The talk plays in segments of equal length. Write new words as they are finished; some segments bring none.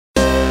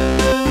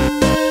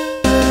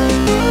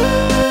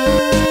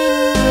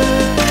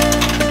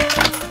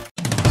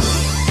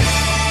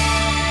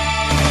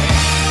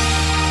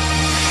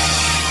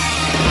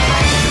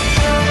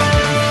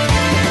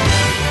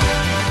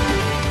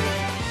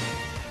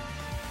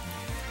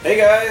Hey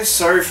guys,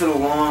 sorry for the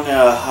long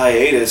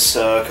hiatus.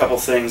 A couple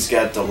things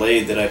got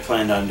delayed that I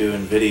planned on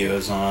doing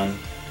videos on.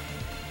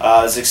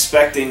 I was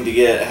expecting to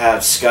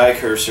have Sky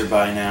Cursor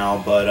by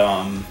now, but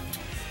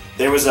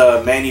there was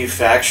a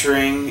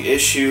manufacturing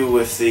issue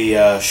with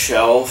the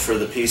shell for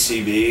the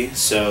PCB,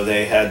 so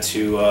they had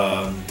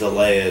to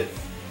delay it.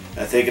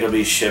 I think it'll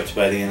be shipped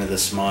by the end of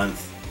this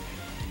month.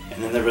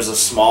 And then there was a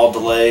small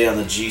delay on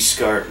the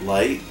G-SCART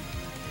Lite.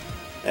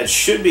 That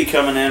should be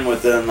coming in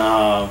within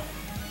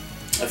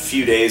a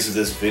few days of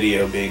this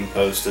video being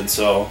posted,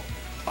 so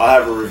I'll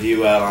have a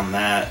review out on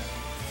that.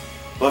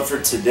 But for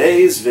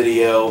today's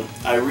video,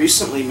 I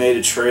recently made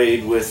a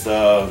trade with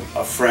a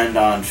friend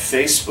on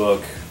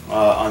Facebook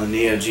on the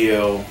Neo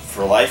Geo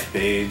for Life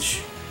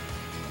page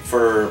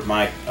for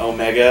my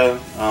Omega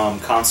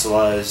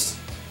consoleized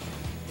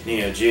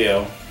Neo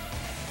Geo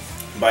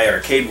by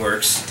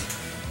ArcadeWorks.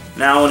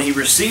 Now when he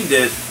received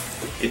it,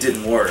 it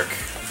didn't work,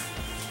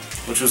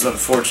 which was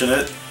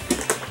unfortunate.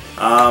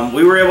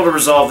 We were able to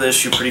resolve the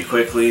issue pretty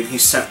quickly. He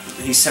sent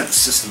the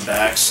system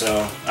back,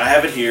 so I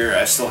have it here.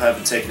 I still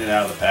haven't taken it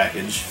out of the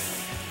package.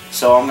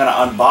 So I'm going to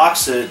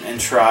unbox it and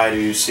try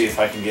to see if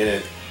I can get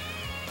it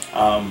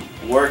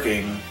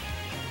working.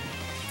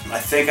 I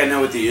think I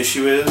know what the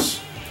issue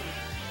is,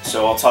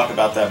 so I'll talk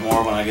about that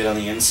more when I get on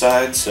the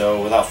inside.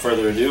 So without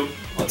further ado,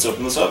 let's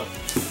open this up.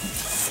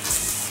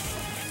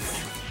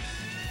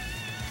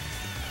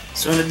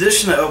 So in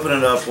addition to opening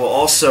it up, we'll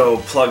also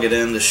plug it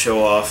in to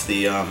show off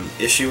the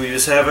issue we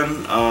was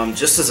having,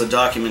 just as a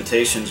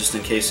documentation, just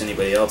in case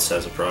anybody else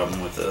has a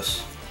problem with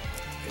this.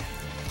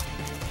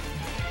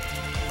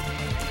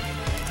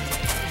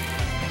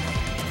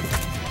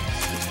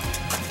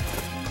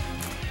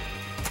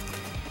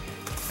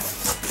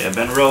 Yeah, I've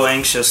been real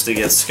anxious to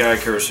get Sky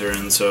Cursor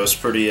in, so I was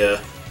pretty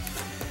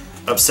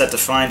upset to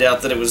find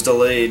out that it was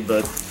delayed,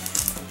 but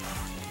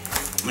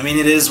I mean,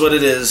 it is what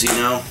it is, you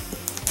know.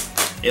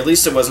 At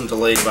least it wasn't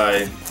delayed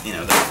by, you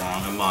know,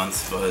 that long, a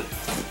month, but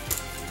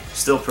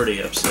still pretty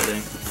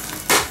upsetting.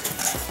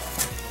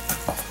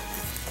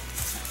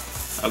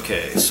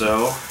 Okay,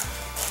 so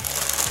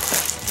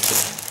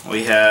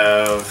we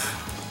have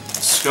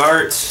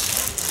SCART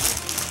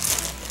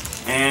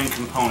and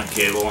component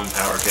cable and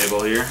power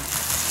cable here.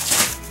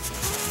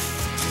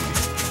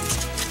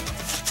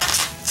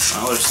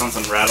 Well, there's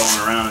something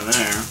rattling around in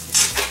there.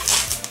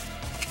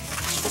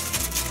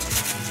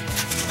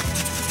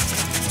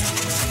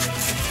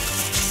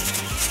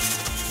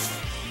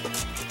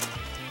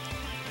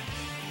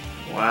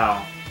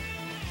 Wow.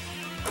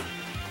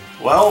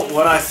 Well,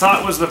 what I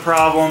thought was the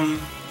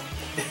problem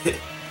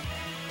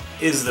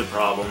is the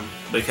problem,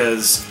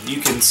 because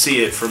you can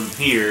see it from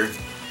here.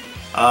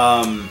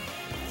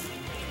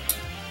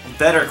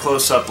 Better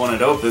close up when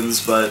it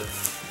opens, but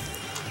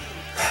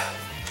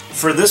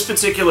for this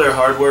particular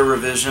hardware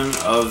revision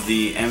of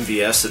the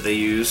MVS that they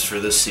use for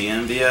this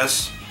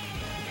CMVS,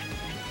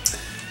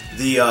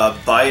 the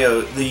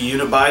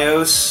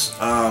UniBIOS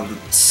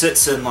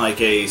sits in like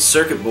a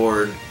circuit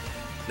board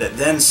that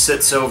then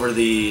sits over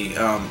the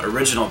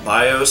original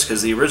BIOS,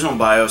 because the original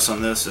BIOS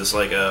on this is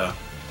like a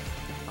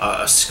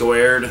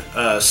squared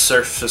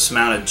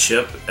surface-mounted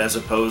chip as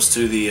opposed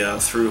to the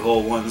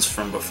through-hole ones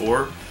from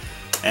before.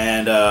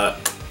 And I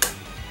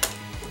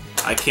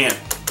can't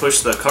push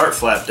the cart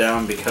flap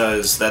down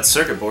because that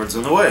circuit board's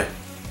in the way.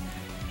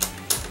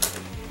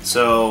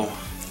 So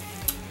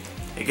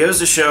it goes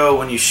to show,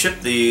 when you ship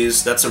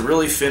these, that's a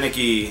really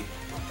finicky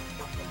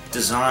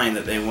design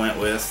that they went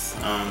with.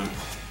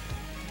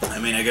 I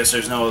mean, I guess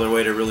there's no other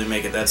way to really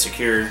make it that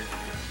secure.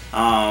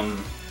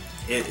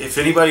 If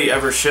anybody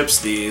ever ships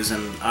these,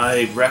 and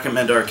I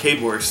recommend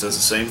ArcadeWorks does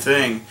the same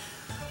thing,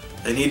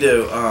 they need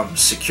to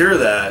secure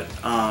that.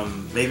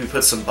 Maybe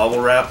put some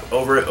bubble wrap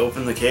over it,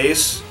 open the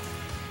case.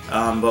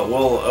 But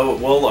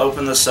we'll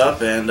open this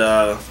up, and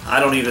I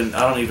don't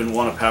even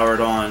want to power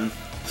it on.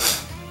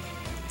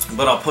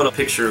 But I'll put a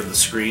picture of the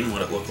screen,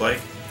 what it looked like.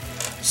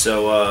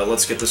 So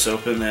let's get this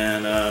open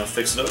and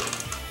fix it up.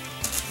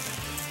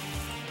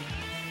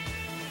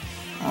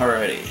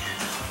 Alrighty.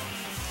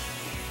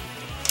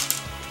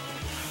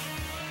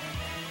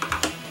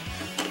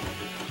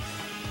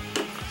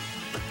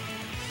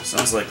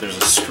 Sounds like there's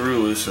a screw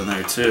loose in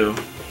there too.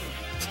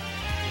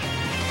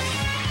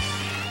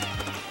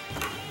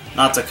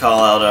 Not to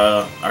call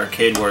out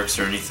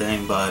ArcadeWorks or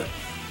anything, but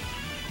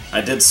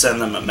I did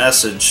send them a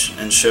message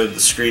and showed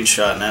the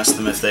screenshot and asked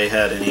them if they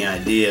had any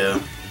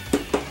idea.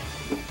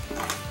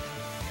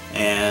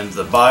 And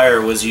the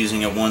buyer was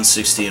using a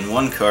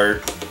 160-in-1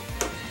 cart.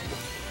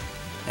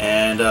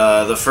 And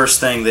the first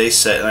thing they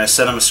said, and I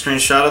sent them a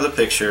screenshot of the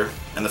picture,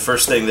 and the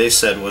first thing they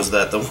said was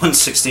that the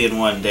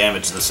 160-in-1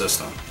 damaged the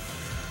system.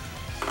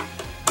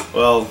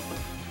 Well,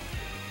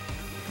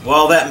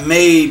 while that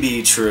may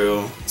be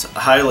true, it's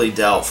highly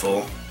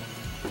doubtful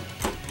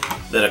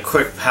that a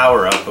quick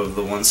power-up of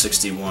the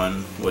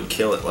 161 would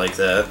kill it like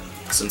that,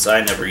 since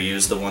I never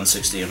used the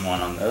 160-in-1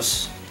 on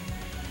this.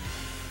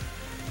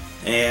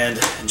 And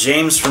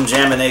James from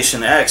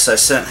Jamination X, I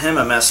sent him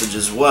a message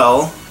as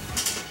well.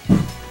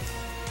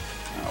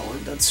 Oh,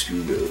 where'd that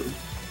screw go?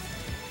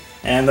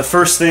 And the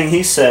first thing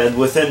he said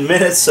within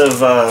minutes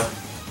of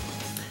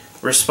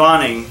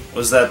responding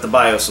was that the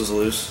BIOS was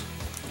loose.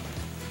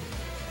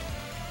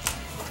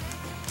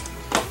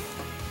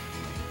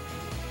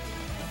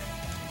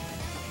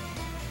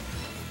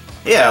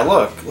 Yeah,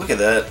 look at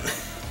that.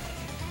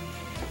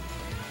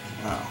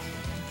 Wow.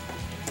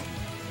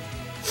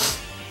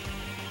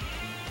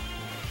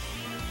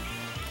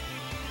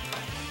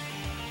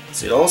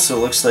 See, it also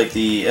looks like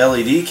the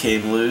LED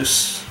came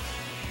loose.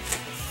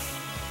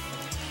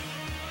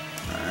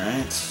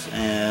 Alright,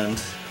 and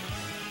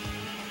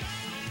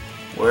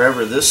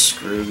wherever this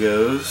screw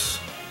goes.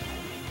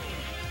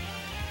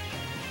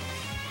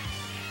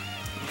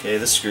 Okay,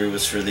 this screw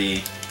was for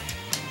the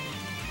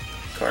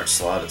card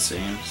slot, it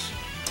seems.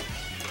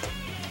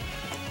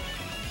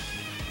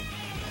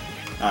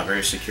 Not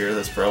very secure,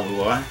 that's probably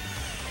why.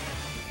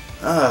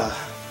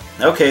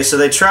 Okay, so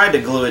they tried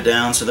to glue it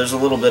down, so there's a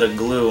little bit of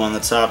glue on the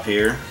top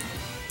here.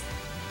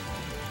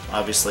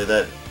 Obviously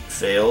that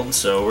failed,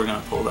 so we're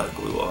going to pull that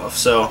glue off.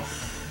 So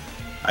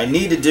I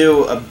need to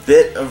do a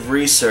bit of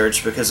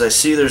research because I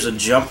see there's a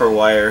jumper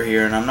wire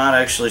here, and I'm not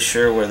actually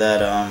sure where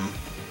that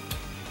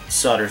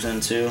solders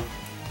into.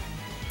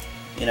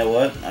 You know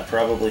what? I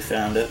probably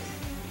found it.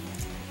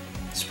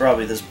 It's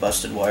probably this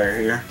busted wire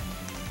here.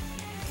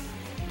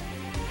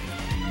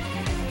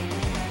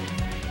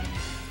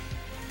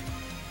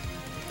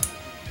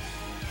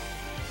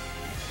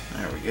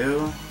 There we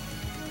go.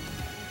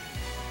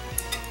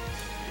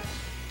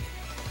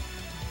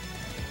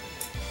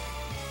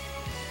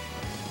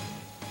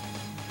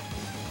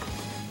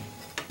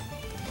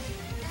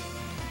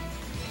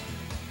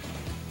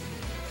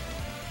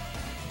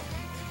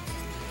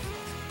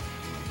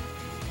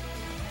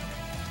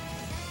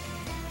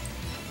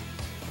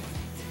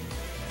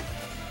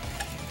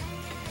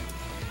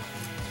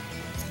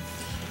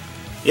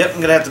 Yep, I'm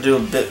going to have to do a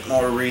bit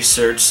more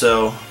research,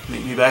 so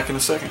meet me back in a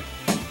second.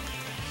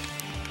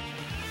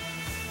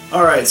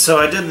 Alright, so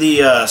I did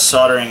the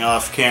soldering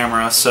off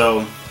camera,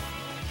 so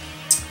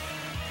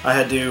I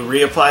had to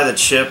reapply the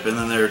chip, and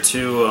then there are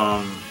two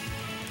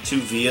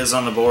vias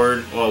on the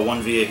board. Well,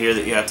 one via here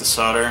that you have to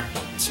solder.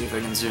 Let's see if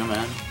I can zoom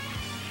in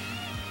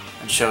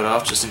and show it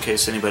off just in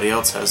case anybody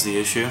else has the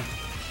issue.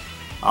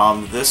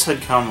 This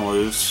had come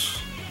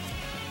loose,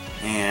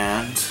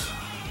 and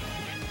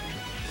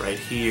right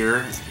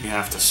here you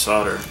have to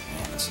solder.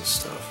 Man, this is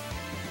stuff.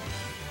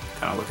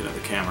 Kind of looking at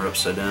the camera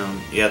upside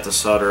down. You have to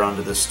solder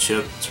onto this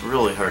chip. It's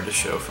really hard to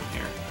show from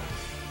here.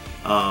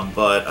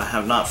 But I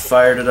have not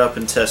fired it up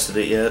and tested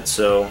it yet,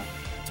 so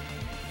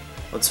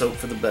let's hope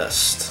for the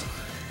best.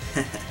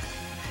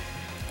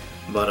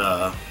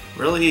 But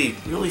really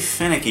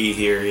finicky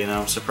here, you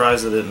know. I'm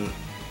surprised they didn't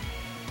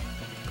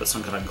put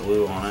some kind of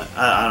glue on it.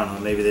 I don't know,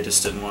 maybe they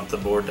just didn't want the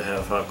board to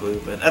have hot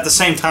glue, but at the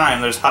same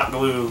time there's hot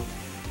glue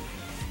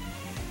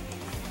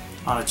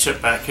on a chip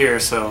back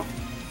here, so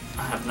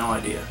I have no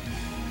idea.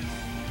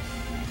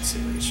 Let's see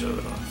if I can show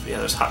it off. Yeah,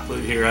 there's hot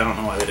glue here. I don't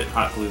know why they didn't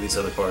hot glue these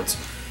other parts.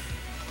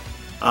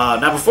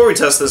 Now before we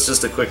test this,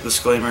 just a quick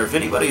disclaimer. If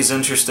anybody's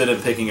interested in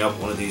picking up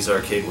one of these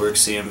Arcade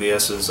Works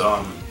CMVS's,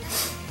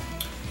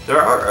 there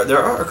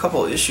are a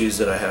couple of issues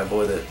that I have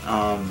with it.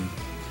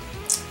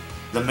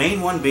 The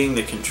main one being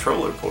the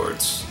controller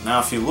ports.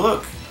 Now if you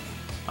look,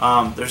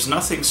 there's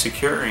nothing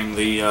securing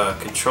the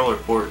controller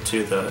port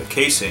to the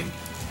casing.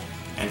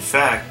 In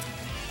fact,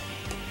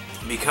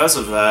 because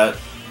of that,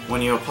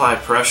 when you apply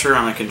pressure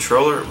on a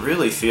controller, it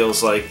really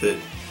feels like that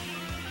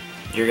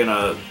you're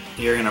gonna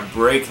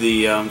break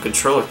the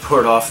controller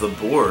port off the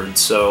board.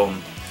 So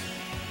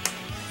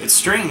it's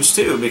strange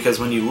too, because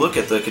when you look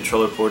at the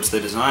controller ports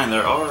they designed,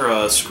 there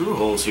are screw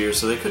holes here,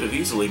 so they could have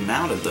easily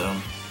mounted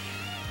them.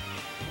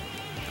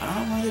 I don't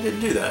know why they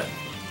didn't do that,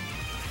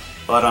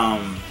 but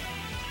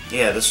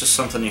yeah, that's just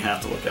something you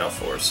have to look out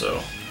for.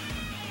 So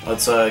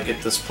let's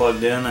get this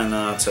plugged in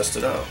and test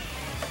it out.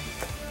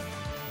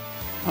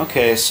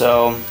 Okay,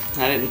 so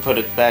I didn't put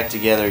it back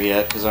together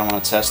yet because I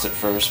want to test it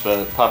first, but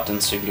it popped in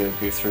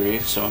Goku 3,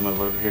 so I'll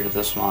move over here to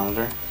this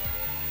monitor.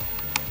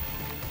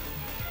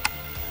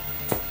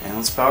 And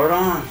let's power it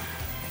on.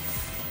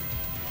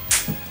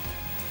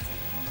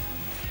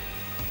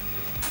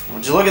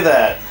 Would you look at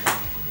that?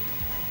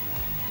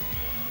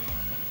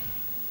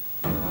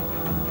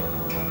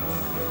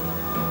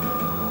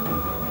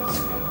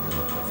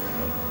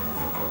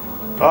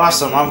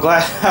 Awesome, I'm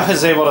glad I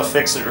was able to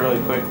fix it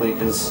really quickly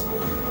because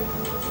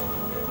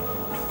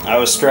I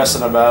was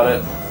stressing about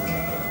it.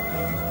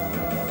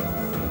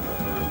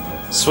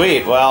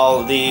 Sweet,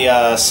 well, the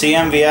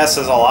CMVS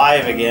is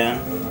alive again.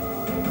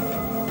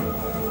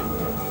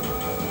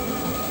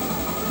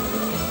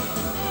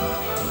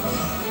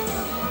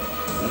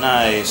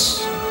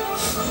 Nice.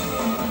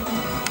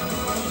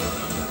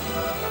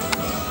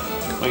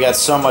 We got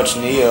so much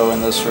Neo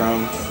in this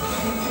room.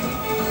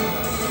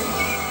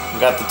 We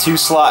got the 2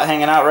 slot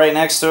hanging out right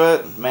next to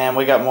it. Man,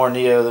 we got more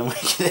Neo than we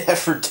could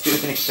ever do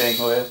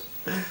anything with.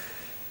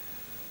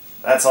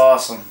 That's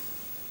awesome.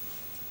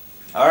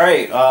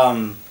 Alright,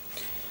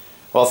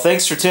 well,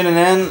 thanks for tuning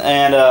in,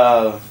 and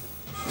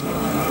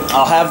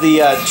I'll have the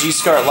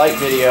G-Scart Lite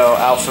video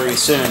out for you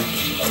soon.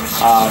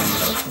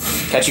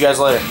 Catch you guys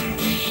later.